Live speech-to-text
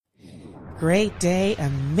Great day,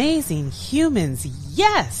 amazing humans.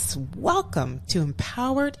 Yes, welcome to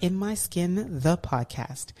Empowered in My Skin, the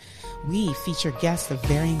podcast. We feature guests of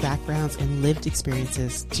varying backgrounds and lived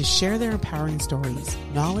experiences to share their empowering stories,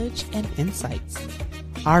 knowledge, and insights.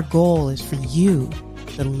 Our goal is for you,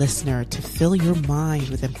 the listener, to fill your mind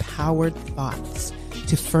with empowered thoughts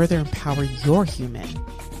to further empower your human.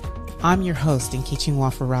 I'm your host, Nkechi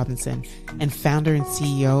Nwafor-Robinson, and founder and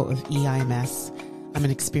CEO of EIMS. I'm an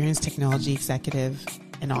experienced technology executive,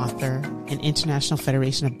 an author, an International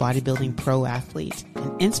Federation of Bodybuilding pro athlete,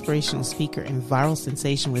 an inspirational speaker and viral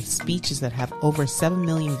sensation with speeches that have over 7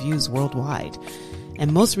 million views worldwide,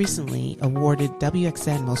 and most recently awarded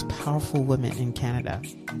WXN Most Powerful Women in Canada.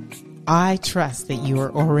 I trust that you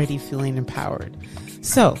are already feeling empowered.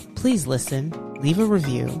 So please listen, leave a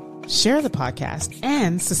review, share the podcast,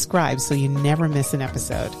 and subscribe so you never miss an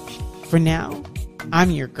episode. For now,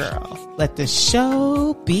 I'm your girl. Let the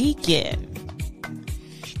show begin.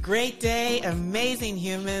 Great day, amazing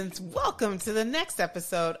humans. Welcome to the next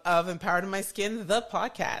episode of Empowered in My Skin, the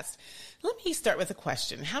podcast. Let me start with a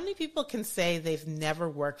question. How many people can say they've never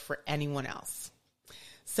worked for anyone else?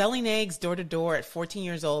 Selling eggs door to door at 14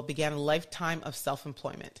 years old began a lifetime of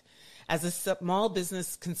self-employment. As a small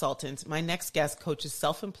business consultant, my next guest coaches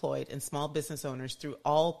self-employed and small business owners through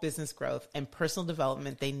all business growth and personal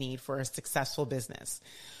development they need for a successful business.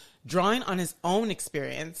 Drawing on his own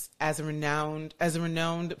experience as a renowned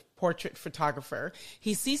portrait photographer,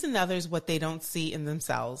 he sees in others what they don't see in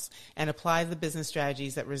themselves and applies the business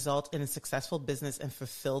strategies that result in a successful business and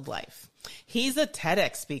fulfilled life. He's a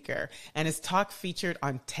TEDx speaker and his talk featured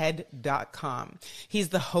on TED.com. He's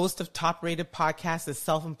the host of top-rated podcasts, The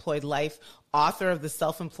Self-Employed Life, author of The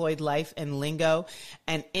Self-Employed Life and Lingo,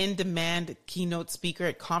 an in-demand keynote speaker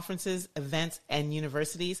at conferences, events, and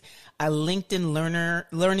universities, a LinkedIn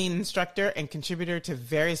learning instructor, and contributor to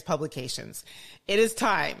various publications. It is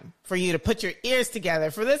time for you to put your ears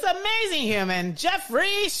together for this amazing human,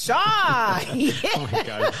 Jeffrey Shaw. Yeah. Oh my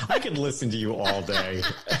God. I could listen to you all day.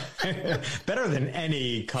 Better than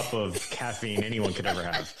any cup of caffeine anyone could ever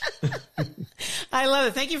have. I love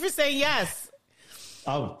it. Thank you for saying yes.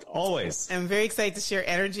 Oh, always. I'm very excited to share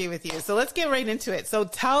energy with you. So let's get right into it. So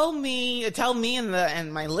tell me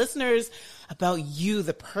and my listeners about you,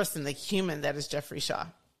 the person, the human that is Jeffrey Shaw.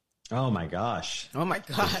 Oh my gosh.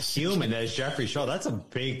 The human that is Jeffrey Shaw. That's a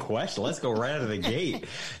big question. Let's go right out of the gate.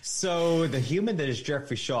 So the human that is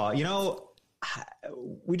Jeffrey Shaw,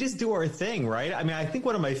 we just do our thing, right? I mean, I think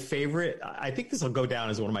I think this will go down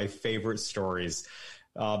as one of my favorite stories.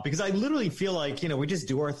 Because I literally feel like, we just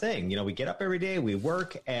do our thing. We get up every day, we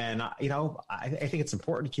work, and, I think it's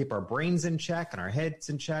important to keep our brains in check and our heads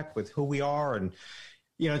in check with who we are. And,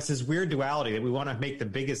 it's this weird duality that we want to make the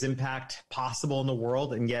biggest impact possible in the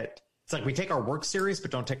world. And yet it's like we take our work serious,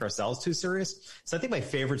 but don't take ourselves too serious. So I think my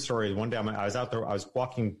favorite story is one day I was out there, I was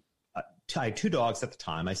walking. I had 2 dogs at the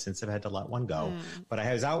time. I since have had to let one go, but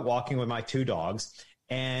I was out walking with my 2 dogs,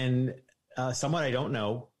 and someone I don't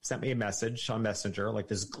know sent me a message on Messenger, like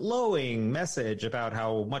this glowing message about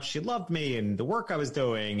how much she loved me and the work I was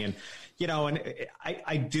doing. And, and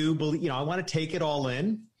I do believe, I want to take it all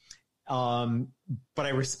in. But I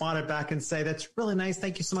responded back and say, that's really nice.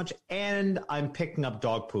 Thank you so much. And I'm picking up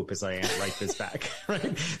dog poop as I write this back.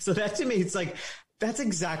 Right. So that to me, it's like, that's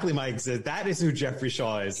exactly that is who Jeffrey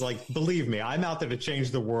Shaw is. Like, believe me, I'm out there to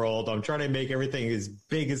change the world. I'm trying to make everything as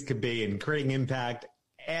big as could be and creating impact.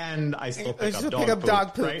 And I still pick up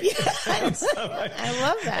dog poop. Right? Yeah. So I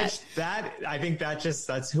love that. I think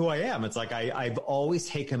that's who I am. It's like I've always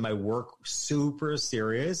taken my work super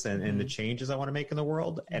serious and the changes I want to make in the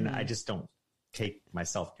world. And I just don't take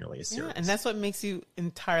myself nearly as serious. Yeah, and that's what makes you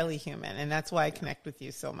entirely human. And that's why I connect with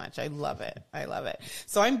you so much. I love it.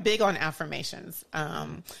 So I'm big on affirmations,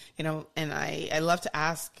 and I love to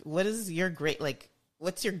ask, what's your great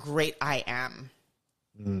I am?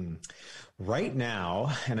 Right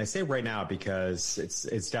now, and I say right now because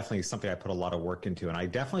it's definitely something I put a lot of work into, and I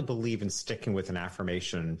definitely believe in sticking with an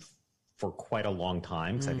affirmation for quite a long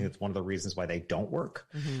time, because I think it's one of the reasons why they don't work.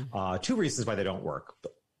 2 reasons why they don't work.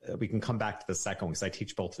 We can come back to the second one because I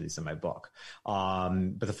teach both of these in my book.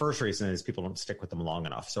 But the first reason is people don't stick with them long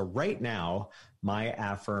enough. So right now, my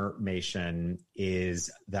affirmation is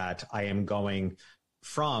that I am going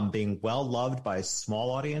from being well loved by a small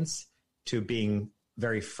audience to being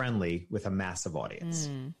very friendly with a massive audience.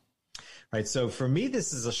 Right. So for me,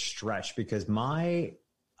 this is a stretch because my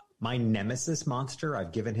nemesis monster,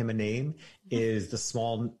 I've given him a name, is the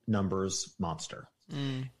small numbers monster.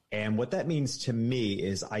 And what that means to me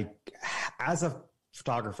is as a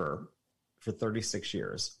photographer for 36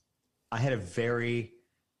 years, I had a very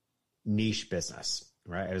niche business.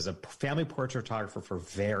 right? I was a family portrait photographer for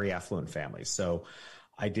very affluent families. So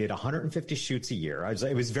I did 150 shoots a year.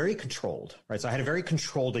 It was very controlled, right? So I had a very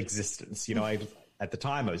controlled existence. At the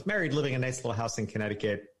time I was married, living in a nice little house in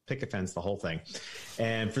Connecticut, picket fence, the whole thing.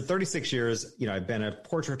 And for 36 years, I've been a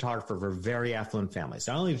portrait photographer for very affluent families.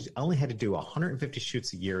 So I only had to do 150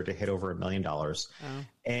 shoots a year to hit over $1 million.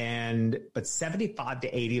 But 75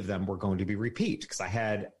 to 80 of them were going to be repeat because I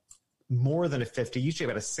had more than a 50, usually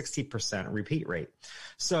about a 60% repeat rate.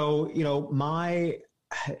 So,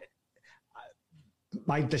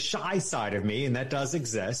 the shy side of me, and that does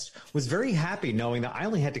exist, was very happy knowing that I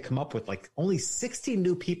only had to come up with only 60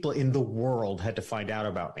 new people in the world had to find out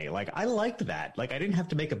about me. I liked that. I didn't have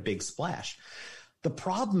to make a big splash. The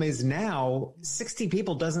problem is now 60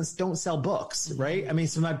 people don't sell books, right? I mean,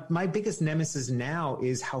 so my biggest nemesis now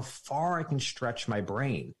is how far I can stretch my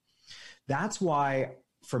brain. That's why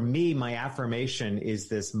for me, my affirmation is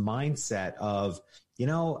this mindset of,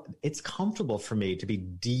 it's comfortable for me to be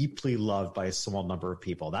deeply loved by a small number of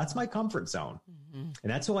people. That's my comfort zone. Mm-hmm.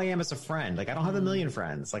 And that's who I am as a friend. I don't have a million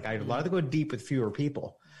friends. I'd rather go deep with fewer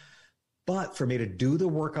people. But for me to do the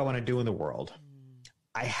work I want to do in the world,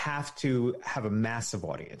 I have to have a massive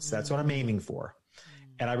audience. That's what I'm aiming for.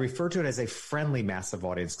 And I refer to it as a friendly massive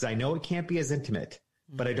audience because I know it can't be as intimate,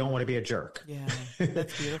 but I don't want to be a jerk. Yeah,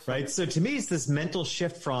 that's beautiful. Right? So to me, it's this mental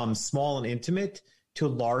shift from small and intimate to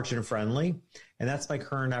large and friendly. And that's my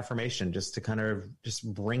current affirmation, just to kind of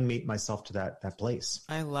just bring myself to that place.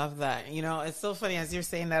 I love that. It's so funny as you're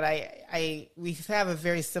saying that we have a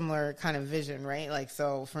very similar kind of vision, right?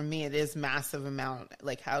 So for me, it is massive amount,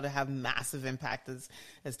 how to have massive impact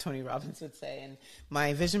as Tony Robbins would say. And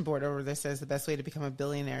my vision board over there says the best way to become a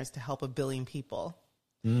billionaire is to help 1 billion people.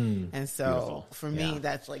 And so beautiful. For me,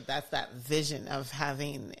 that's that vision of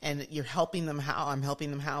having, and you're helping them how I'm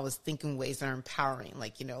helping them how is thinking ways that are empowering,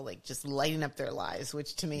 just lighting up their lives,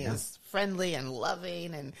 which to me is friendly and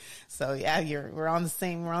loving. And so, we're on the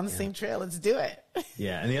same trail. Let's do it.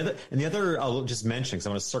 Yeah. And the other, I'll just mention, because I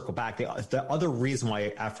want to circle back. The other reason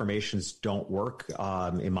why affirmations don't work,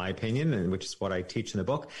 in my opinion, and which is what I teach in the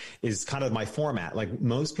book, is kind of my format.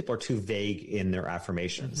 Most people are too vague in their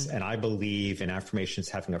affirmations. Mm-hmm. And I believe in affirmations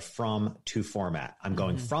having a from to format. I'm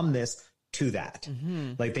going from this to that.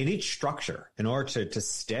 Mm-hmm. They need structure in order to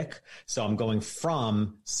stick. So I'm going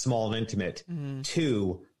from small and intimate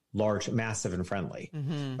to large, massive, and friendly,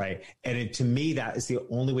 right? And to me, that is the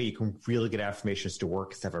only way you can really get affirmations to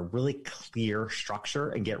work, is to have a really clear structure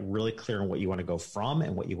and get really clear on what you want to go from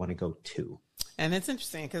and what you want to go to. And it's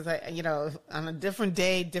interesting because on a different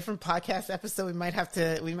day, different podcast episode, we might have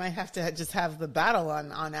to just have the battle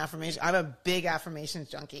on affirmation. I'm a big affirmations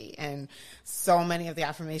junkie, and so many of the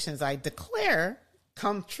affirmations I declare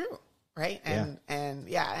come true, right?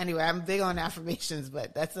 Anyway, I'm big on affirmations,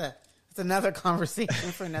 but it's another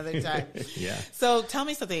conversation for another time. Yeah. So tell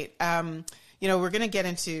me something. We're going to get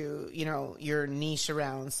into, your niche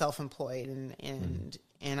around self-employed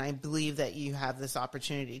and I believe that you have this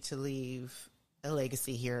opportunity to leave a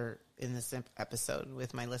legacy here in this episode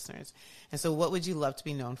with my listeners. And so what would you love to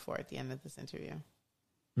be known for at the end of this interview?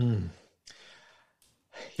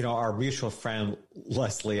 Our mutual friend,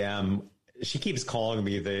 Leslie M., she keeps calling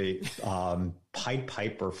me the Pied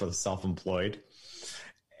Piper for the self-employed,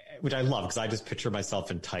 which I love because I just picture myself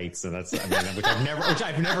in tights, and which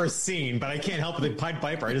I've never seen, but I can't help but think Pied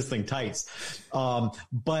Piper. I just think tights.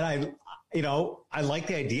 But I like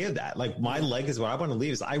the idea of that. My leg is what I want to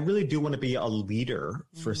leave is I really do want to be a leader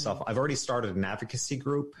for self. I've already started an advocacy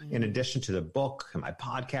group in addition to the book and my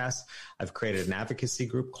podcast. I've created an advocacy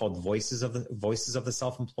group called Voices of the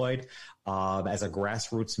Self-Employed, as a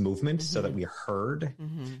grassroots movement so that we're heard.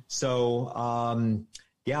 So,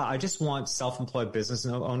 I just want self-employed business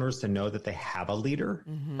owners to know that they have a leader,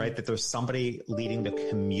 right? That there's somebody leading the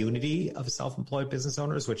community of self-employed business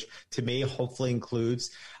owners, which to me hopefully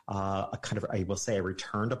includes a kind of, I will say, a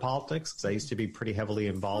return to politics, because I used to be pretty heavily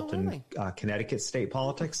involved in Connecticut state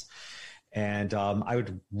politics. And I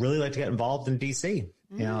would really like to get involved in D.C.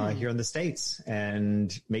 Here in the States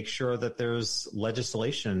and make sure that there's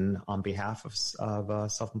legislation on behalf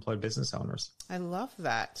of self-employed business owners. I love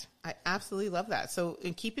that. I absolutely love that. So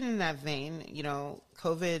in keeping in that vein,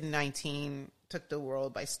 COVID-19 took the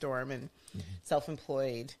world by storm, and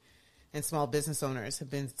self-employed and small business owners have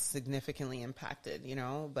been significantly impacted,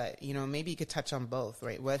 but, maybe you could touch on both,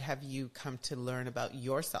 right? What have you come to learn about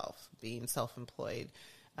yourself being self-employed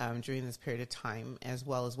during this period of time, as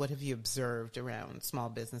well as what have you observed around small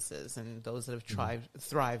businesses and those that have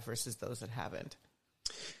thrived versus those that haven't?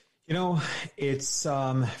 It's,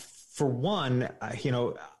 for one,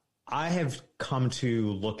 I have come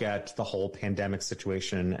to look at the whole pandemic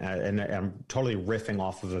situation, and I'm totally riffing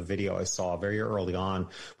off of a video I saw very early on,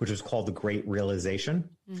 which was called The Great Realization.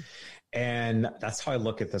 And that's how I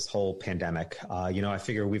look at this whole pandemic. I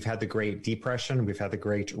figure we've had the Great Depression, we've had the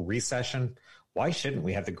Great Recession. Why shouldn't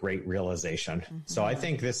we have the Great Realization? So I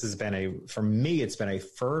think this has been for me, it's been a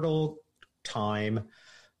fertile time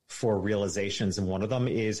for realizations. And one of them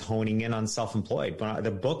is honing in on self-employed. When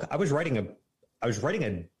the book, I was writing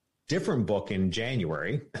a different book in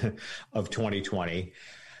January of 2020.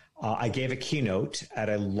 I gave a keynote at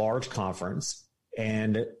a large conference,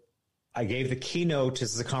 and I gave the keynote.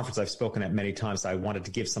 This is a conference I've spoken at many times. So I wanted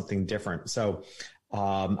to give something different. So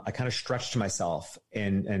I kind of stretched myself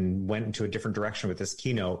and went into a different direction with this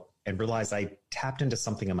keynote and realized I tapped into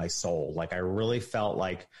something in my soul. Like I really felt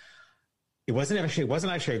like it wasn't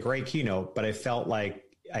actually a great keynote, but I felt like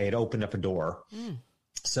I had opened up a door.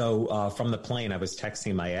 So from the plane, I was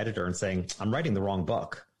texting my editor and saying, I'm writing the wrong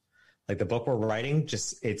book. Like the book we're writing,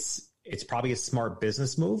 it's probably a smart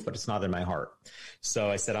business move, but it's not in my heart. So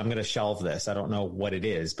I said, I'm going to shelve this. I don't know what it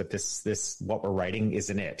is, but this what we're writing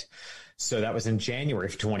isn't it. So that was in January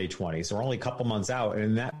of 2020. So we're only a couple months out. And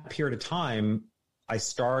in that period of time, I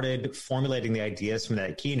started formulating the ideas from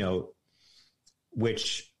that keynote,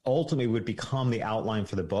 which ultimately would become the outline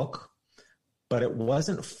for the book. But it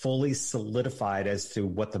wasn't fully solidified as to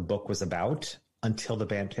what the book was about until the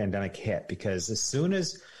pandemic hit. Because as soon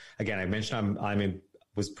as, again, I mentioned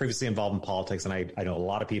was previously involved in politics, and I know a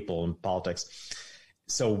lot of people in politics.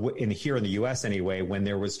 So here in the U.S. anyway, when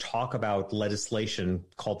there was talk about legislation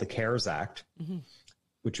called the CARES Act,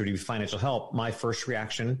 which would be financial help, my first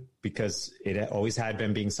reaction, because it always had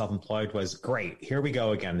been being self-employed, was great. Here we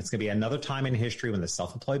go again. It's going to be another time in history when the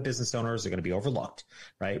self-employed business owners are going to be overlooked,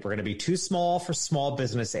 right? We're going to be too small for small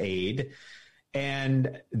business aid.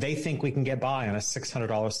 And they think we can get by on a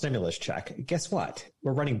 $600 stimulus check. Guess what?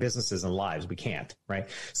 We're running businesses and lives. We can't, right?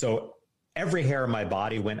 So every hair in my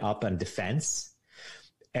body went up on defense.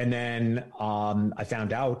 And then I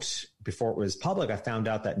found out, before it was public, I found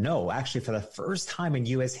out that no, actually for the first time in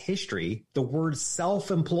U.S. history, the word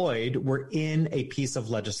self-employed were in a piece of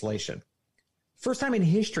legislation. First time in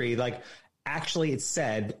history, like actually it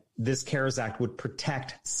said this CARES Act would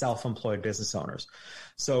protect self-employed business owners.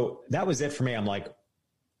 So that was it for me. I'm like,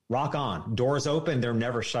 rock on, doors open. They're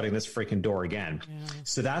never shutting this freaking door again.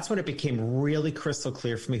 So that's when it became really crystal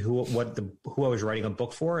clear for me who I was writing a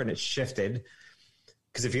book for. And it shifted.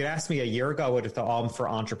 Because if you'd asked me a year ago, I would have thought, I'm for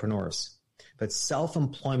entrepreneurs. But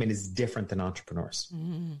self-employment is different than entrepreneurs.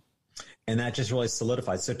 And that just really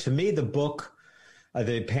solidified. So to me, the book,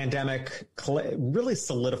 the pandemic really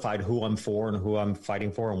solidified who I'm for and who I'm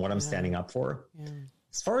fighting for and what I'm standing up for.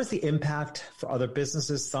 As far as the impact for other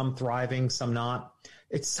businesses, some thriving, some not,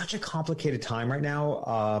 it's such a complicated time right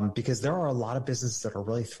now because there are a lot of businesses that are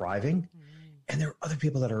really thriving and there are other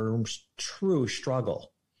people that are in true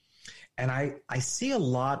struggle. And I see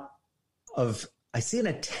I see an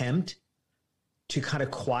attempt to kind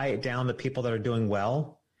of quiet down the people that are doing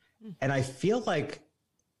well. And I feel like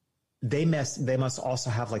they must also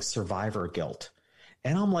have like survivor guilt.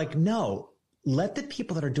 And I'm like, no, let the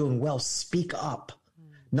people that are doing well speak up.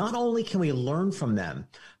 Not only can we learn from them,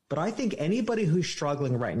 but I think anybody who's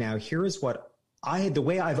struggling right now, here is what the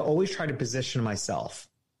way I've always tried to position myself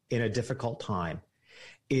in a difficult time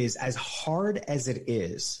is, as hard as it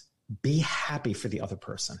is, be happy for the other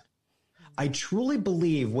person. I truly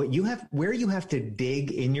believe where you have to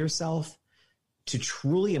dig in yourself to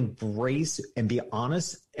truly embrace and be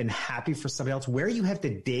honest and happy for somebody else, where you have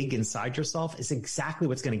to dig inside yourself is exactly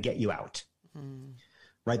what's going to get you out.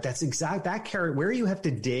 Right? Where you have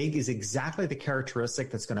to dig is exactly the characteristic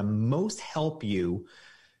that's going to most help you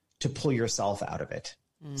to pull yourself out of it.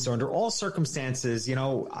 So under all circumstances,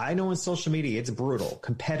 I know in social media, it's brutal,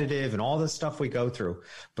 competitive, and all this stuff we go through.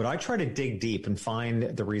 But I try to dig deep and find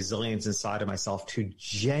the resilience inside of myself to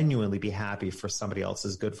genuinely be happy for somebody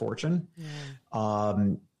else's good fortune.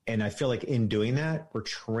 And I feel like in doing that, we're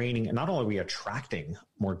training, and not only are we attracting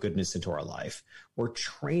more goodness into our life, we're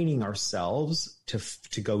training ourselves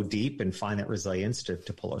to go deep and find that resilience to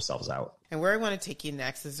pull ourselves out. And where I want to take you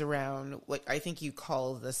next is around what I think you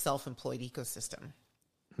call the self-employed ecosystem.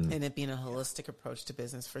 And it being a holistic approach to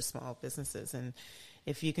business for small businesses. And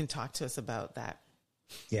if you can talk to us about that.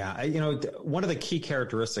 Yeah. One of the key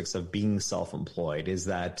characteristics of being self-employed is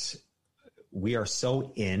that we are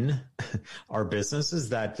so in our businesses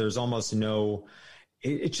that there's almost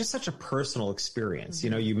it's just such a personal experience.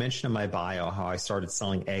 You mentioned in my bio how I started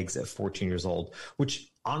selling eggs at 14 years old, which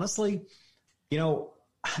honestly,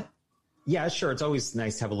 Yeah, sure. It's always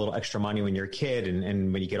nice to have a little extra money when you're a kid.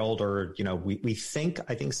 And when you get older,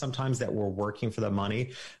 I think sometimes that we're working for the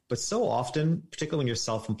money, but so often, particularly when you're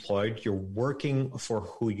self-employed, you're working for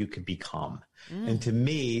who you could become. And to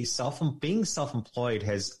me, being self-employed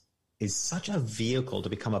is such a vehicle to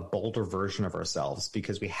become a bolder version of ourselves,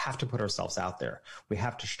 because we have to put ourselves out there. We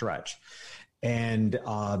have to stretch. And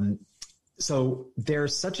so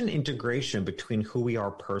there's such an integration between who we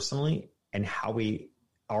are personally and how we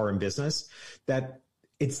are in business, that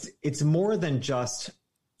it's more than just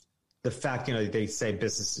the fact, they say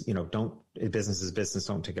business, business is business,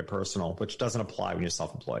 don't take it personal, which doesn't apply when you're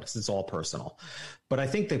self-employed, because it's all personal. But I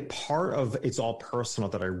think the part of it's all personal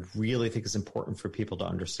that I really think is important for people to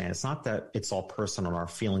understand, it's not that it's all personal and our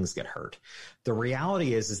feelings get hurt. The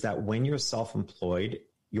reality is that when you're self-employed,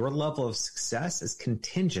 your level of success is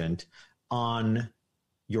contingent on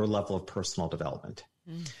your level of personal development.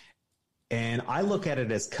 And I look at it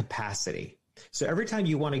as capacity. So every time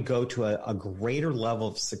you want to go to a greater level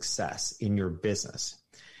of success in your business,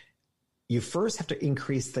 you first have to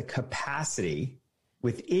increase the capacity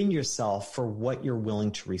within yourself for what you're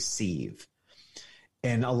willing to receive.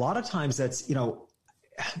 And a lot of times that's,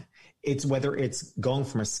 it's whether it's going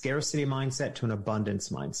from a scarcity mindset to an abundance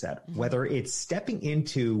mindset, whether it's stepping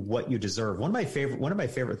into what you deserve. One of my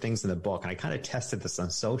favorite things in the book, and I kind of tested this on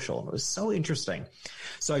social, and it was so interesting.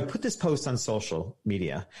 So I put this post on social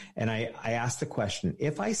media, and I asked the question,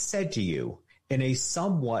 if I said to you in a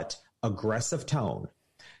somewhat aggressive tone,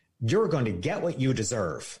 you're going to get what you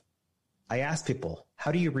deserve. I asked people,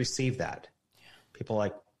 how do you receive that? People are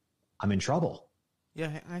like, I'm in trouble.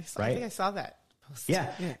 Yeah, I think I saw that.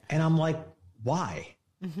 Yeah. And I'm like, why?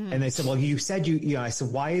 And they said, well, you said I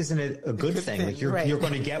said, why isn't it a good thing? Like you're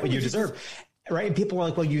going to get what you deserve. Right. And people were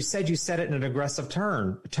like, well, you said it in an aggressive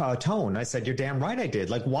tone. I said, you're damn right I did.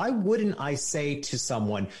 Like, why wouldn't I say to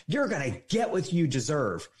someone, you're going to get what you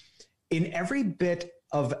deserve in every bit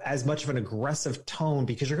of as much of an aggressive tone,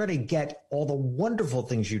 because you're going to get all the wonderful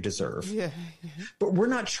things you deserve. Yeah. But we're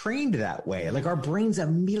not trained that way. Like our brains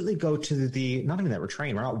immediately go to not even that we're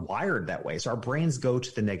trained, we're not wired that way. So our brains go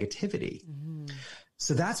to the negativity.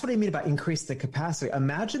 So that's what I mean about increase the capacity.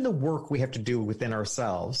 Imagine the work we have to do within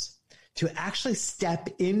ourselves to actually step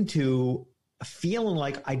into feeling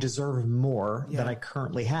like I deserve more than I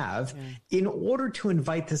currently have in order to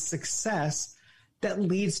invite the success that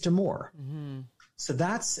leads to more. So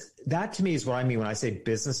that to me is what I mean when I say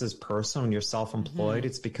business is personal and you're self-employed.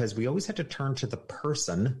 It's because we always have to turn to the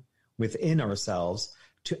person within ourselves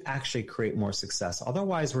to actually create more success.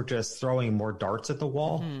 Otherwise, we're just throwing more darts at the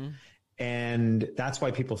wall. And that's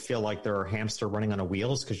why people feel like they're a hamster running on a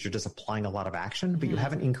wheels, because you're just applying a lot of action, but you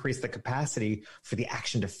haven't increased the capacity for the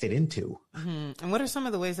action to fit into. And what are some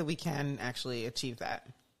of the ways that we can actually achieve that,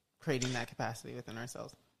 creating that capacity within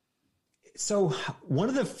ourselves? So one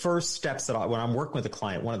of the first steps when I'm working with a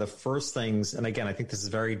client, one of the first things, and again, I think this is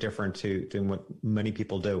very different than what many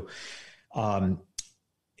people do,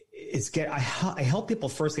 is I help people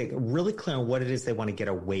first get really clear on what it is they want to get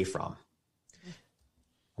away from.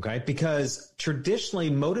 Okay. Because traditionally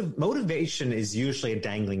motivation is usually a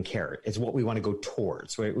dangling carrot. It's what we want to go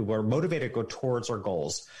towards. We're motivated to go towards our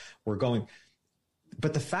goals.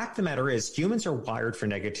 But the fact of the matter is humans are wired for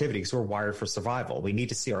negativity because we're wired for survival. We need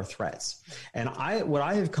to see our threats. And what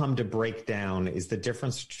I have come to break down is the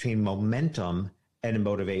difference between momentum and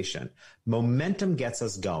motivation. Momentum gets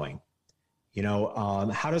us going.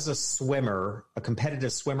 How does a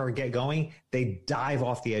competitive swimmer get going? They dive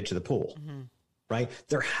off the edge of the pool, right?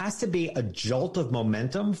 There has to be a jolt of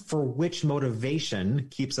momentum for which motivation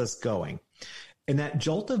keeps us going. And that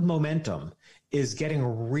jolt of momentum is getting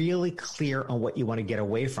really clear on what you want to get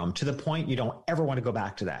away from, to the point you don't ever want to go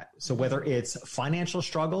back to that. So whether it's financial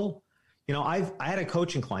struggle, I had a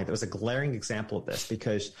coaching client that was a glaring example of this,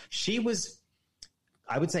 because she was,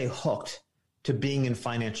 I would say, hooked to being in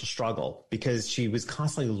financial struggle because she was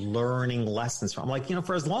constantly learning lessons from. I'm like,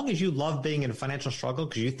 for as long as you love being in financial struggle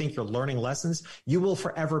because you think you're learning lessons, you will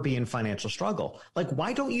forever be in financial struggle. Like,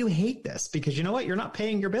 why don't you hate this? Because you know what? You're not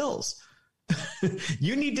paying your bills.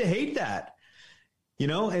 You need to hate that.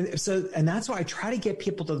 And that's why I try to get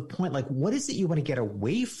people to the point, like, what is it you want to get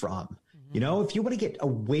away from? If you want to get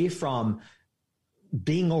away from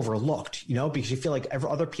being overlooked, because you feel like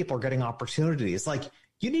other people are getting opportunities, like,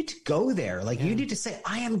 you need to go there. Like, you need to say,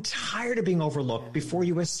 I am tired of being overlooked before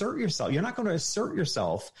you assert yourself. You're not going to assert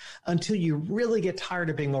yourself until you really get tired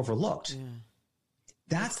of being overlooked.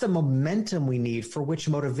 That's the momentum we need, for which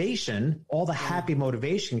motivation, all the happy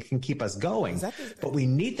motivation can keep us going. But we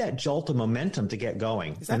need that jolt of momentum to get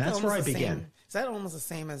going. And that's where I begin. Is that almost the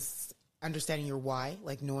same as understanding your why,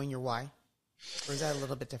 like knowing your why? Or is that a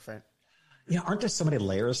little bit different? aren't there so many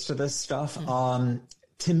layers to this stuff?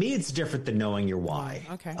 To me, it's different than knowing your why.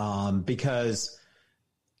 Okay. Because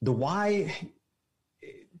the why,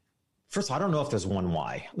 first of all, I don't know if there's one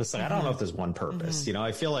why. Listen, I don't know if there's one purpose.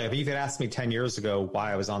 I feel like if you could ask me 10 years ago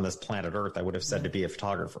why I was on this planet Earth, I would have said to be a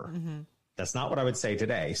photographer. That's not what I would say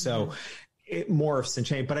today. So it morphs and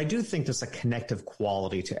changes, but I do think there's a connective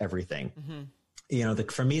quality to everything.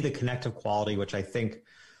 For me, the connective quality, which I think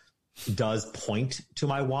does point to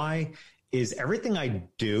my why, is everything I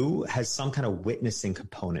do has some kind of witnessing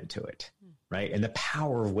component to it, right? And the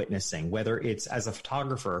power of witnessing, whether it's as a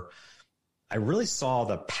photographer, I really saw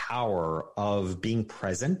the power of being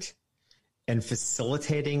present and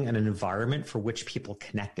facilitating an environment for which people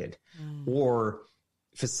connected, or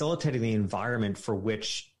facilitating the environment for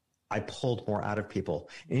which I pulled more out of people.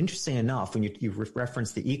 And interesting enough, when you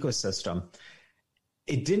reference the ecosystem,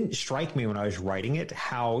 it didn't strike me when I was writing it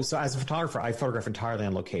so as a photographer, I photograph entirely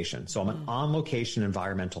on location. So I'm an on location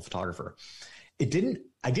environmental photographer. I didn't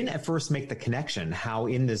at first make the connection how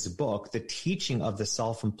in this book, the teaching of the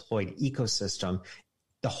self-employed ecosystem,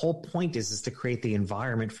 the whole point is to create the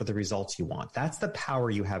environment for the results you want. That's the power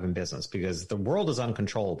you have in business, because the world is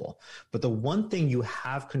uncontrollable. But the one thing you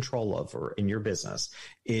have control over in your business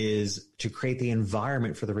is to create the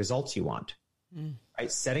environment for the results you want.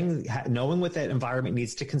 Right? Knowing what that environment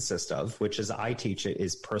needs to consist of, which as I teach it,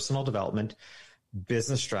 is personal development,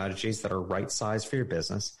 business strategies that are right sized for your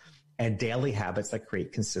business, and daily habits that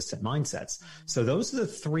create consistent mindsets. So those are the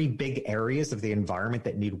three big areas of the environment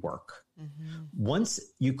that need work. Once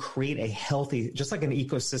you create a healthy, just like an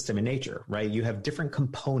ecosystem in nature, right? You have different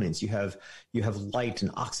components. You have light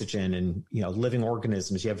and oxygen and, living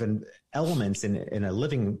organisms. You have elements in a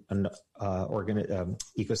living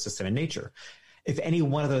ecosystem in nature. If any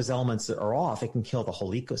one of those elements are off, it can kill the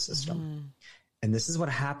whole ecosystem. And this is what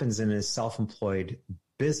happens in a self-employed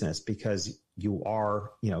business, because you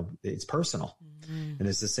are, it's personal and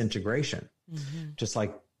there's this integration. Just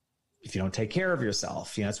like if you don't take care of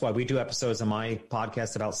yourself, that's why we do episodes on my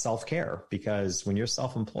podcast about self-care, because when you're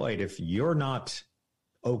self-employed, if you're not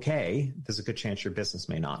okay, there's a good chance your business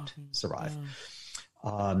may not survive.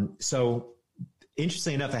 So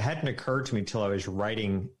interestingly enough, it hadn't occurred to me until I was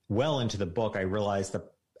writing well into the book. I realized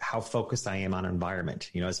how focused I am on environment.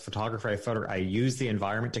 As a photographer, I use the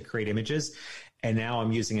environment to create images, and now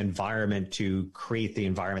I'm using environment to create the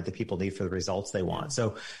environment that people need for the results they want.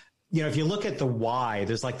 So, if you look at the why,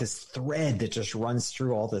 there's like this thread that just runs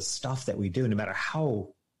through all this stuff that we do, no matter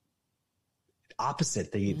how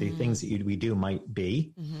opposite the things that we do might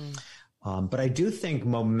be. But I do think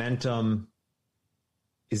momentum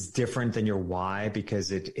is different than your why, because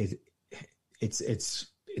it's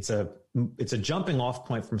a jumping off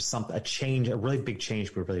point from a really big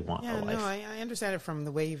change we really want in our life. No, I understand it from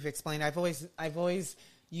the way you've explained. I've always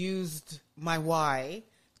used my why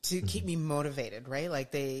to keep me motivated, right?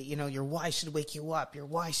 Like your why should wake you up. Your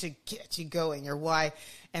why should get you going. Your why.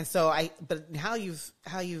 And so but how you've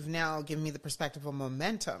now given me the perspective of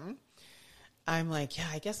momentum, I'm like,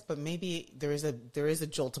 I guess, but maybe there is a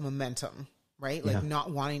jolt of momentum, right? Like not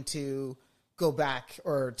wanting to go back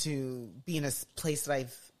or to be in a place that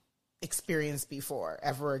I've experienced before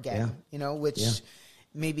ever again, which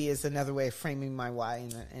maybe is another way of framing my why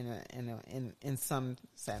in some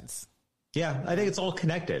sense. Yeah, I think it's all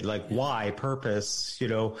connected, like why, purpose,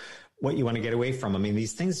 what you want to get away from. I mean,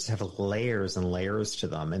 these things have layers and layers to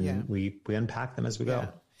them, and we unpack them as we go.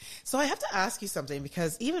 So I have to ask you something,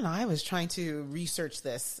 because even I was trying to research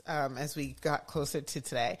this as we got closer to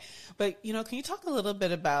today. But, can you talk a little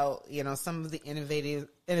bit about, some of the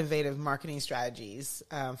innovative marketing strategies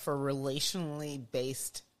for relationally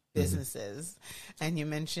based businesses? And you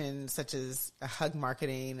mentioned such as hug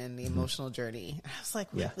marketing and the emotional journey. And I was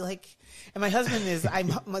like, and my husband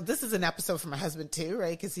this is an episode for my husband too,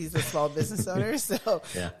 right? Because he's a small business owner. So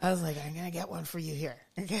I was like, I'm going to get one for you here.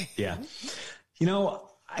 Okay. Yeah.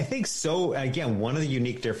 I think so. Again, one of the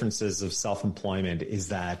unique differences of self-employment is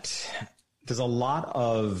that there's a lot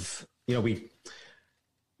of,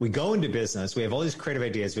 we go into business, we have all these creative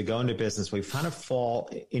ideas, we go into business, we kind of fall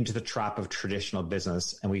into the trap of traditional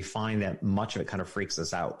business, and we find that much of it kind of freaks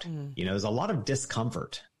us out. There's a lot of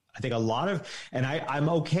discomfort. I think I'm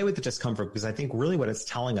okay with the discomfort, because I think really what it's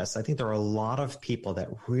telling us, I think there are a lot of people that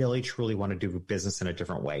really, truly want to do business in a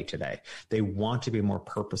different way today. They want to be more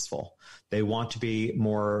purposeful. They want to be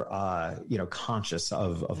more, conscious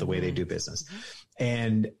of the way they do business.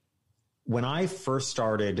 And when I first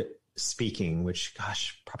started speaking, which,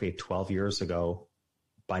 probably 12 years ago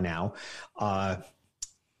by now, I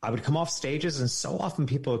would come off stages, and so often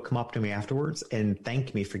people would come up to me afterwards and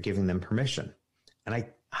thank me for giving them permission. And I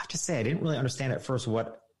have to say, I didn't really understand at first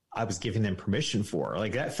what I was giving them permission for.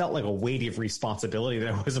 Like that felt like a weighty of responsibility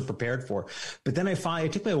that I wasn't prepared for. But then it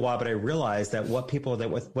took me a while, but I realized that what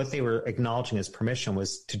they were acknowledging as permission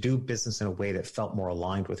was to do business in a way that felt more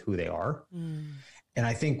aligned with who they are. And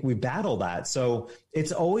I think we battle that. So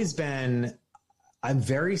it's always been, I'm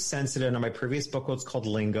very sensitive. In my previous book was called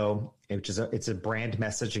Lingo, which is it's a brand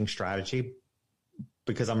messaging strategy,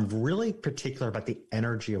 because I'm really particular about the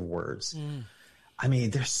energy of words. I mean,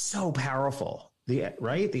 they're so powerful.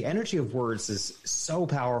 The energy of words is so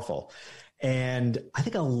powerful. And I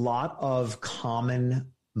think a lot of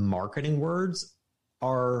common marketing words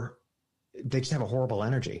they just have a horrible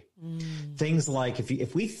energy. Things like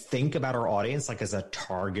if we think about our audience, like as a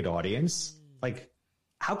target audience, like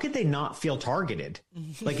how could they not feel targeted?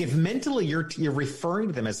 Like if mentally you're referring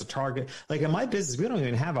to them as a target, like in my business, we don't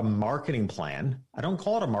even have a marketing plan. I don't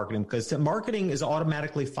call it a marketing because marketing is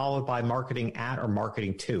automatically followed by marketing at or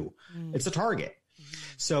marketing to. It's a target.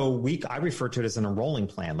 So I refer to it as an enrolling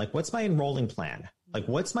plan. Like what's my enrolling plan? Like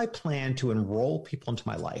what's my plan to enroll people into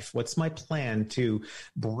my life? What's my plan to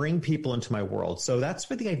bring people into my world? So that's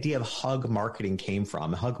where the idea of hug marketing came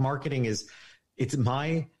from. Hug marketing it's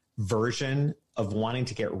my version of wanting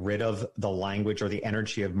to get rid of the language or the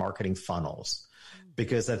energy of marketing funnels.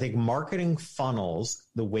 Because I think marketing funnels,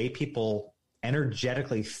 the way people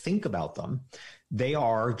energetically think about them, they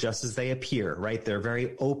are just as they appear, right? They're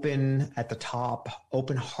very open at the top,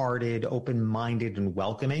 open-hearted, open-minded, and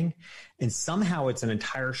welcoming. And somehow it's an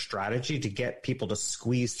entire strategy to get people to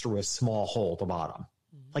squeeze through a small hole at the bottom.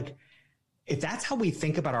 Like, if that's how we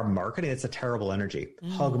think about our marketing, it's a terrible energy.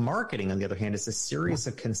 Hug marketing, on the other hand, is a series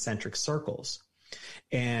of concentric circles.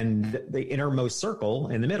 And the innermost circle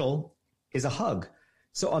in the middle is a hug.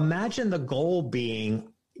 So imagine the goal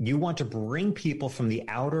being you want to bring people from the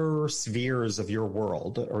outer spheres of your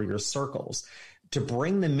world or your circles to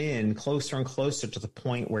bring them in closer and closer to the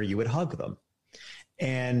point where you would hug them.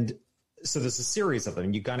 And so there's a series of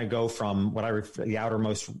them. You got to go from what I refer the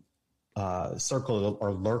outermost circle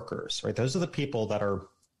or lurkers, right? Those are the people that are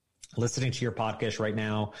listening to your podcast right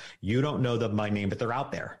now. You don't know them by name, but they're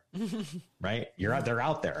out there, right? They're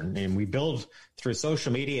out there. And we build through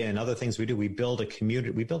social media and other things we do, we build a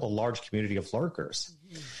community, we build a large community of lurkers.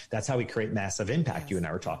 That's how we create massive impact. You and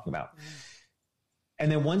I were talking about.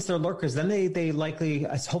 And then once they're lurkers, then they likely,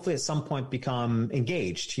 hopefully at some point become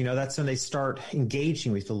engaged. You know, that's when they start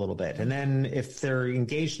engaging with you a little bit. And then if they're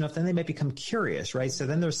engaged enough, then they may become curious, right? So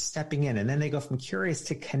then they're stepping in and then they go from curious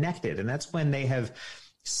to connected. And that's when they have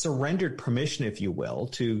surrendered permission, if you will,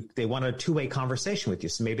 they want a two-way conversation with you.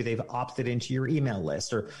 So maybe they've opted into your email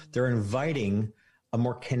list or they're inviting a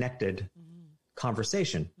more connected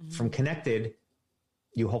conversation. From connected,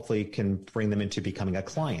 you hopefully can bring them into becoming a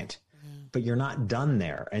client. But you're not done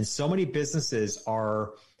there. And so many businesses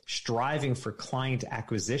are striving for client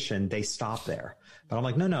acquisition. They stop there. But I'm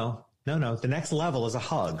like, no. The next level is a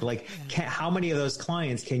hug. Like, how many of those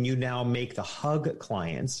clients can you now make the hug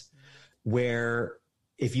clients where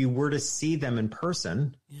if you were to see them in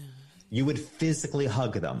person, you would physically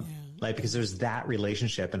hug them, like, because there's that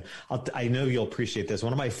relationship. And I know you'll appreciate this.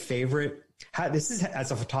 One of my favorite, this is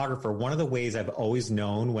as a photographer, one of the ways I've always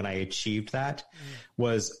known when I achieved that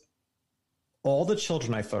was all the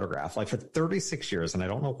children I photographed, like for 36 years, and I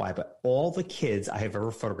don't know why, but all the kids I have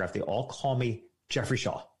ever photographed, they all call me Jeffrey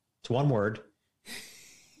Shaw. It's one word.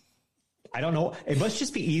 I don't know. It must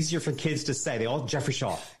just be easier for kids to say. They all, Jeffrey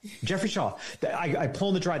Shaw. Jeffrey Shaw. I pull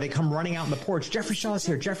in the drive. They come running out on the porch. Jeffrey Shaw's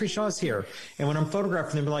here. Jeffrey Shaw's here. And when I'm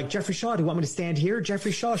photographing them, they're like, Jeffrey Shaw, do you want me to stand here?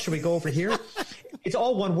 Jeffrey Shaw, should we go over here? It's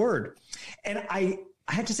all one word. And I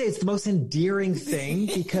have to say it's the most endearing thing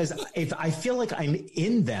because if I feel like I'm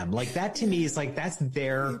in them, like that to me is like, that's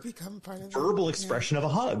their verbal expression of a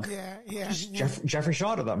hug. Jeffrey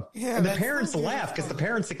Shaw to them. And the parents laugh because the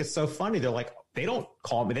parents think it's so funny. They're like, they don't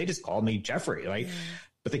call me. They just call me Jeffrey. Like,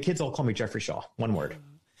 but the kids all call me Jeffrey Shaw. One word.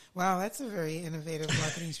 Wow. That's a very innovative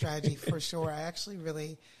marketing strategy for sure.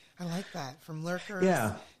 I like that. From lurkers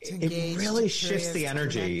to engaged, it really shifts the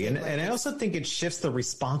energy. And I also think it shifts the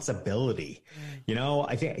responsibility. You know,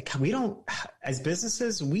 I think as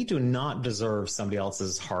businesses, we do not deserve somebody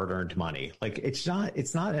else's hard-earned money. Like it's not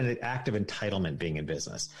an act of entitlement being in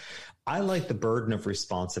business. I like the burden of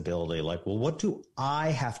responsibility. Like, well, what do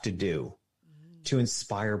I have to do to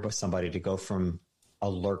inspire somebody to go from a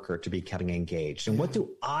lurker to becoming engaged? And what do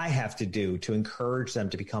I have to do to encourage them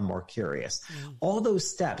to become more curious? All those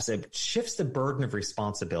steps, it shifts the burden of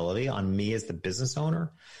responsibility on me as the business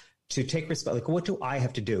owner to take responsibility. Like, what do I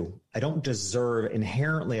have to do? I don't deserve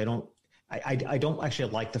inherently. I don't actually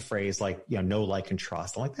like the phrase like, you know, know, like, and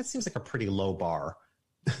trust. I'm like, that seems like a pretty low bar.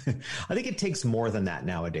 I think it takes more than that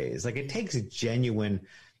nowadays. Like it takes a genuine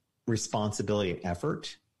responsibility and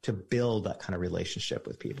effort to build that kind of relationship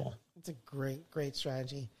with people. It's a great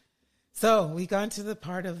strategy. So we got into the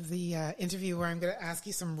part of the interview where I'm going to ask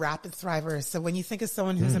you some rapid thrivers. So when you think of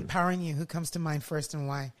someone who's empowering you, who comes to mind first and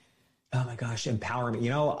why? Oh my gosh, empowerment. You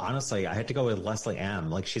know, honestly, I had to go with Leslie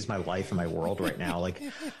M. Like, she's my life and my world right now. Like,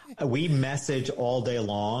 we message all day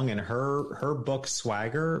long, and her book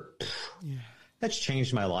Swagger, that's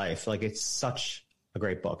changed my life. Like, it's such a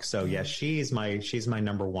great book. So yeah, she's my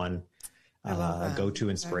number one go-to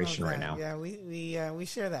inspiration right now. Yeah, we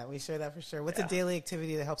share that. We share that for sure. What's a daily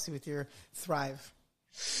activity that helps you with your thrive?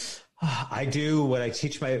 I do what I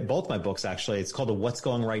teach both my books, actually. It's called a What's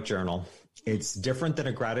Going Right Journal. It's different than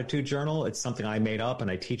a gratitude journal. It's something I made up and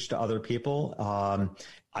I teach to other people.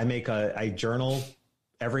 I make a journal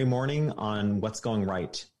every morning on what's going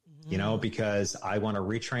right, you know, because I want to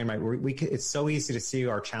retrain it's so easy to see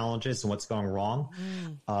our challenges and what's going wrong.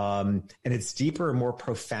 And it's deeper and more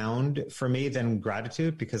profound for me than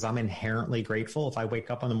gratitude, because I'm inherently grateful. If I wake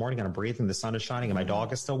up in the morning and I'm breathing, the sun is shining and my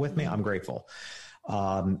dog is still with me, I'm grateful.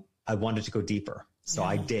 I wanted to go deeper. So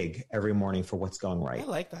I dig every morning for what's going right. I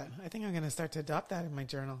like that. I think I'm going to start to adopt that in my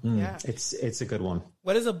journal. It's a good one.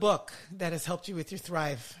 What is a book that has helped you with your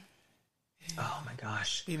thrive? Oh my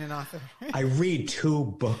gosh. Being an author. I read 2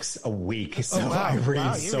 books a week. So I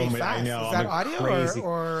read so many. Fast. I know. Is that audio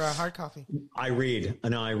or hard copy? I read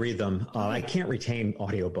them. I can't retain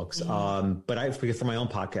audiobooks. But for my own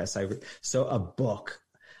podcast, so a book,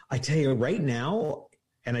 I tell you right now,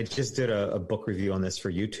 and I just did a book review on this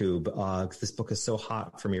for YouTube. This book is so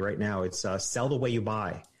hot for me right now. It's Sell the Way You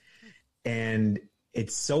Buy. And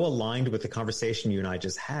it's so aligned with the conversation you and I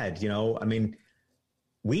just had. You know, I mean,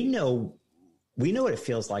 we know what it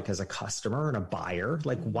feels like as a customer and a buyer.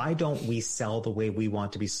 Like, why don't we sell the way we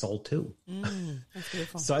want to be sold to? That's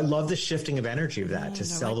beautiful. So I love the shifting of energy of that, to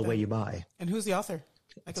sell the way you buy. And who's the author?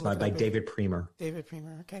 It's by David Priemer. David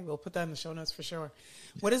Priemer. Okay, we'll put that in the show notes for sure.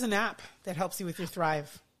 What is an app that helps you with your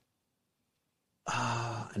thrive?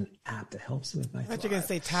 An app that helps me with my thrive. I thought you were going to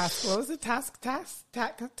say Task. What was it? Task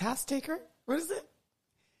Taker? What is it?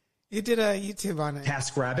 You did a YouTube on it.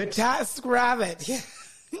 TaskRabbit. TaskRabbit. Yeah.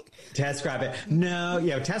 TaskRabbit. No,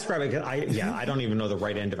 yeah, TaskRabbit. I don't even know the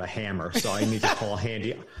right end of a hammer, so I need to call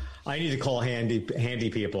handy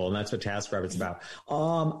people, and that's what TaskRabbit's about.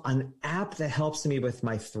 An app that helps me with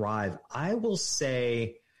my thrive, I will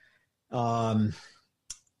say, probably,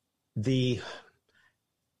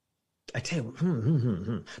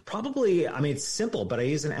 I mean, it's simple, but I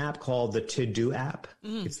use an app called the To Do app.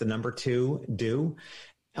 It's the number 2 do.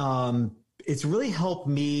 It's really helped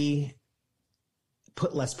me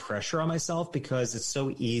put less pressure on myself, because it's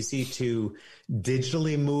so easy to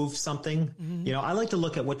digitally move something. You know, I like to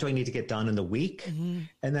look at what do I need to get done in the week, and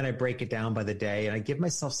then I break it down by the day, and I give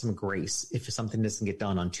myself some grace if something doesn't get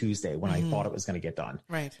done on Tuesday when I thought it was going to get done.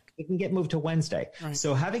 Right. It can get moved to Wednesday. Right.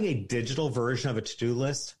 So having a digital version of a to-do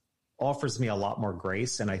list offers me a lot more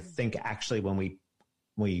grace. And I think actually when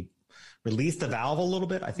we release the valve a little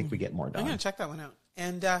bit, I think we get more done. I'm going to check that one out.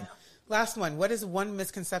 And last one, what is one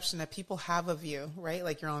misconception that people have of you, right?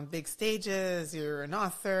 Like, you're on big stages, you're an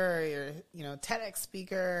author, you're, TEDx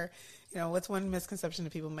speaker. What's one misconception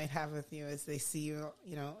that people might have with you as they see you,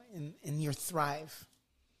 in your thrive?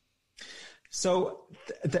 So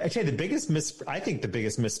I tell you, I think the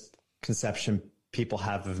biggest misconception people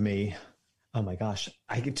have of me, oh my gosh,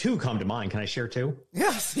 two come to mind. Can I share 2?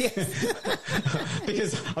 Yes.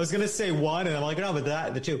 Because I was going to say 1 and I'm like, no,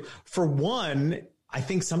 but the 2. For 1, I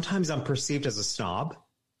think sometimes I'm perceived as a snob,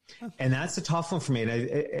 and that's a tough one for me.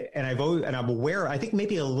 And I'm aware, I think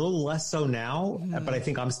maybe a little less so now, but I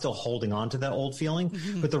think I'm still holding on to that old feeling.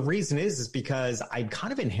 But the reason is because I'm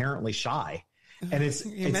kind of inherently shy. And it's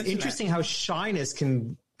interesting how shyness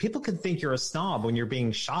people can think you're a snob when you're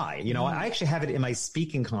being shy. I actually have it in my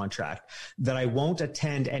speaking contract that I won't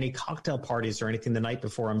attend any cocktail parties or anything the night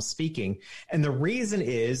before I'm speaking. And the reason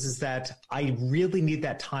is that I really need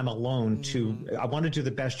that time alone I want to do the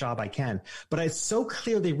best job I can. But it's so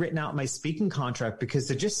clearly written out in my speaking contract, because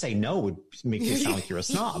to just say no would make you sound like you're a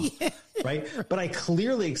snob. Right. But I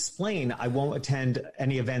clearly explain I won't attend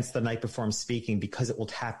any events the night before I'm speaking because it will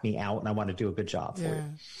tap me out, and I want to do a good job for you.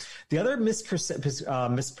 The other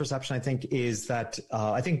misperception, I think, is that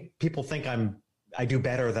I think people think I do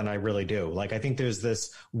better than I really do. Like, I think there's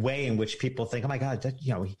this way in which people think, oh my God,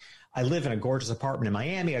 I live in a gorgeous apartment in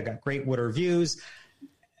Miami. I got great water views.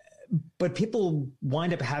 But people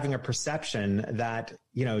wind up having a perception that,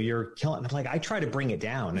 you're killing. Like, I try to bring it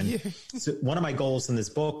down. And so one of my goals in this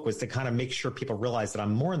book was to kind of make sure people realize that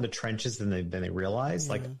I'm more in the trenches than they realize.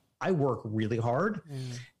 Like, I work really hard.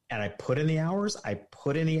 And I put in the hours, I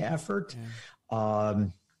put in the effort.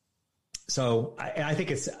 So I think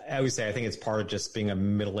I always say, I think it's part of just being a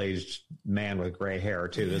middle-aged man with gray hair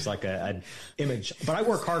too. There's like an image, but I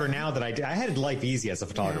work harder now than I did. I had life easy as a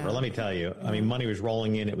photographer. Let me tell you. I mean, money was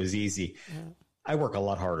rolling in. It was easy. I work a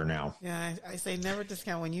lot harder now. Yeah. I say never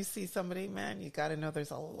discount. When you see somebody, man, you got to know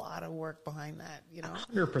there's a lot of work behind that,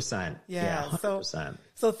 100%. Yeah. 100%.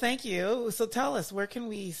 So thank you. So tell us, where can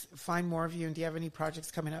we find more of you? And do you have any projects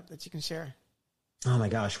coming up that you can share? Oh my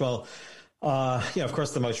gosh. Well, of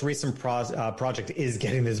course, the most recent project is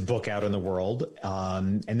getting this book out in the world.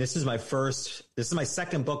 And this is my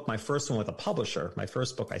second book, my first one with a publisher. My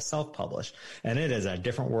first book I self-published, and it is a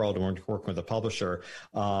different world when we're working with a publisher,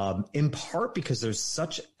 in part because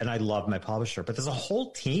and I love my publisher, but there's a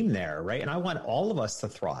whole team there, right? And I want all of us to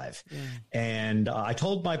thrive. Yeah. And I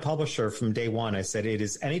told my publisher from day one, I said,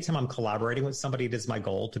 anytime I'm collaborating with somebody, it is my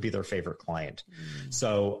goal to be their favorite client.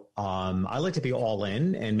 So I like to be all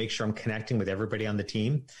in and make sure I'm connecting with everybody on the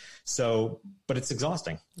team. But it's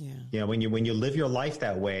exhausting. Yeah. When you live your life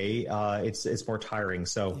that way, it's more tiring.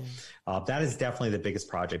 So that is definitely the biggest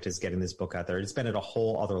project, is getting this book out there. It's been at a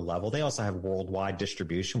whole other level. They also have worldwide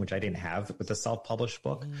distribution, which I didn't have with the self-published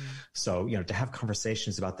book. So, to have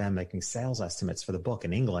conversations about them making sales estimates for the book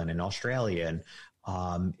in England and Australia, and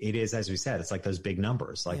it is, as we said, it's like those big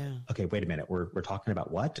numbers. Like, okay, wait a minute, we're talking about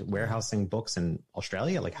what? Warehousing books in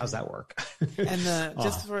Australia? Like, how's that work? And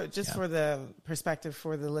for the perspective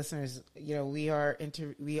for the listeners, we are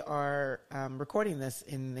recording this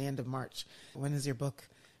in the end of March. When is your book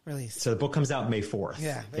released? So the book comes out May 4th.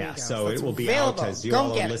 Yeah. So it will be available. Out as you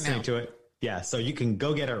all are listening to it. Yeah, so you can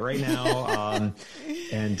go get it right now.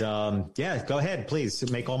 Go ahead,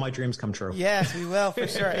 please make all my dreams come true. Yes, we will, for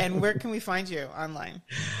sure. And where can we find you online?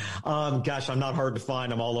 I'm not hard to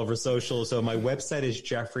find. I'm all over social. So my website is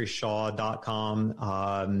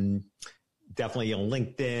jeffreyshaw.com. Definitely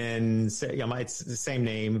LinkedIn. It's the same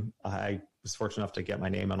name. I was fortunate enough to get my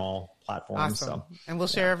name on all platforms. Awesome. And we'll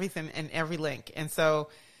share everything and every link. And so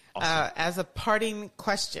as a parting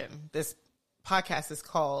question, this podcast is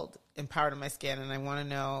called Empowered in My Skin, and I want to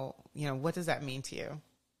know, what does that mean to you?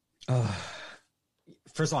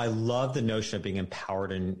 First of all, I love the notion of being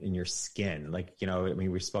empowered in your skin. Like,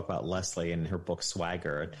 we spoke about Leslie in her book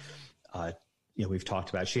Swagger. We've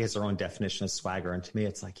talked about, she has her own definition of swagger. And to me,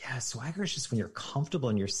 it's like, swagger is just when you're comfortable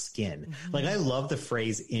in your skin. Mm-hmm. Like, I love the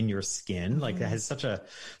phrase "in your skin." Like, that has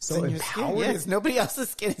so empowered. Yes, nobody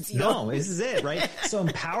else's skin is yours. No, this is it, right? So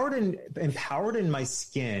empowered in my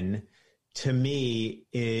skin, to me,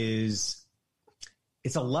 it's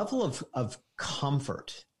a level of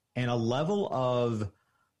comfort and a level of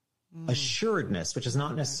assuredness, which is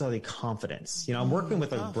not necessarily confidence. I'm working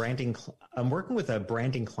with a branding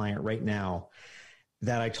client right now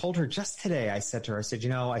that I told her just today. I said to her,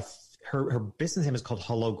 her business name is called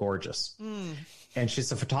Hello Gorgeous. And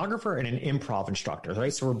she's a photographer and an improv instructor,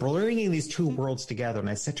 right? So we're bringing these two worlds together. And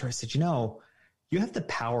I said to her, you have the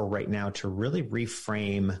power right now to really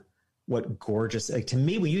reframe what gorgeous, like, to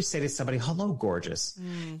me, when you say to somebody, "Hello, gorgeous,"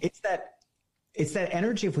 it's that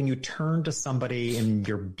energy of when you turn to somebody and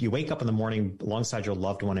you wake up in the morning alongside your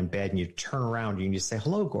loved one in bed and you turn around and you say,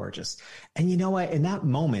 "Hello, gorgeous." And you know what? In that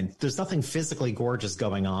moment, there's nothing physically gorgeous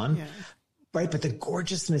going on, right? But the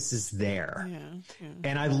gorgeousness is there.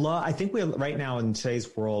 And I think right now in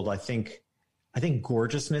today's world, I think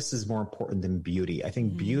gorgeousness is more important than beauty. I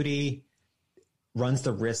think beauty runs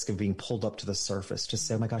the risk of being pulled up to the surface to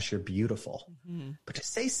say, "Oh my gosh, you're beautiful." But to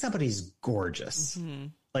say somebody's gorgeous,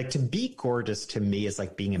 like, to be gorgeous to me is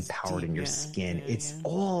like being empowered in your skin. It's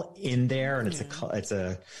all in there, and it's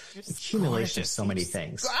a accumulation of so many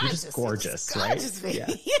things. You're just gorgeous, right?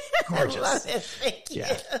 Gorgeous. I love it.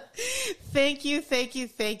 Thank you. Thank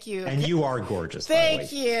you. And you are gorgeous.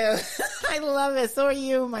 Thank you. I love it. So are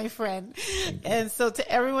you, my friend. And so to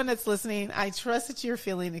everyone that's listening, I trust that you're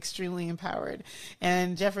feeling extremely empowered.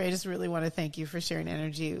 And Jeffrey, I just really want to thank you for sharing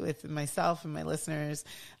energy with myself and my listeners.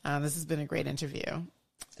 This has been a great interview.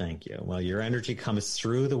 Thank you. Well, your energy comes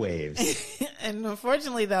through the waves. And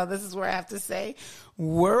unfortunately, though, this is where I have to say,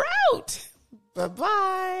 we're out.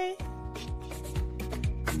 Bye-bye.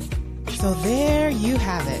 So there you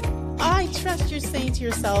have it. I trust you're saying to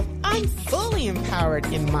yourself, I'm fully empowered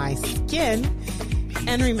in my skin.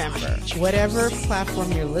 And remember, whatever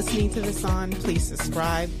platform you're listening to this on, please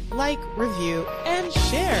subscribe, like, review, and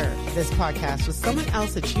share this podcast with someone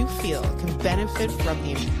else that you feel can benefit from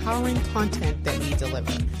the empowering content that we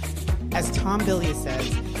deliver. As Tom Bilyeu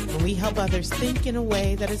says, when we help others think in a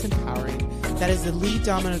way that is empowering, that is the lead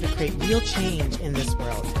domino to create real change in this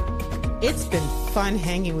world. It's been fun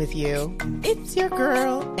hanging with you. It's your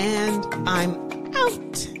girl, and I'm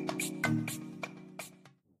out.